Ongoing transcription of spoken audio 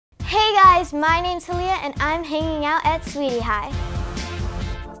guys, my name's Halia and I'm hanging out at Sweety High.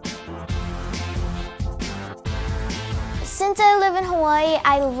 Since I live in Hawaii,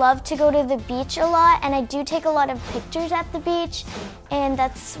 I love to go to the beach a lot, and I do take a lot of pictures at the beach, and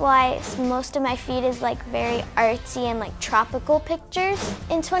that's why most of my feed is like very artsy and like tropical pictures.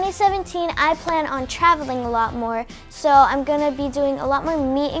 In 2017, I plan on traveling a lot more, so I'm gonna be doing a lot more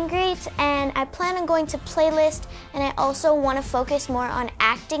meet and greets, and I plan on going to playlist, and I also want to focus more on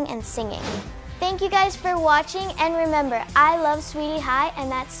acting and singing. Thank you guys for watching, and remember, I love Sweety High,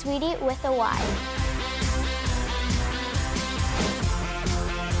 and that's Sweety with a Y.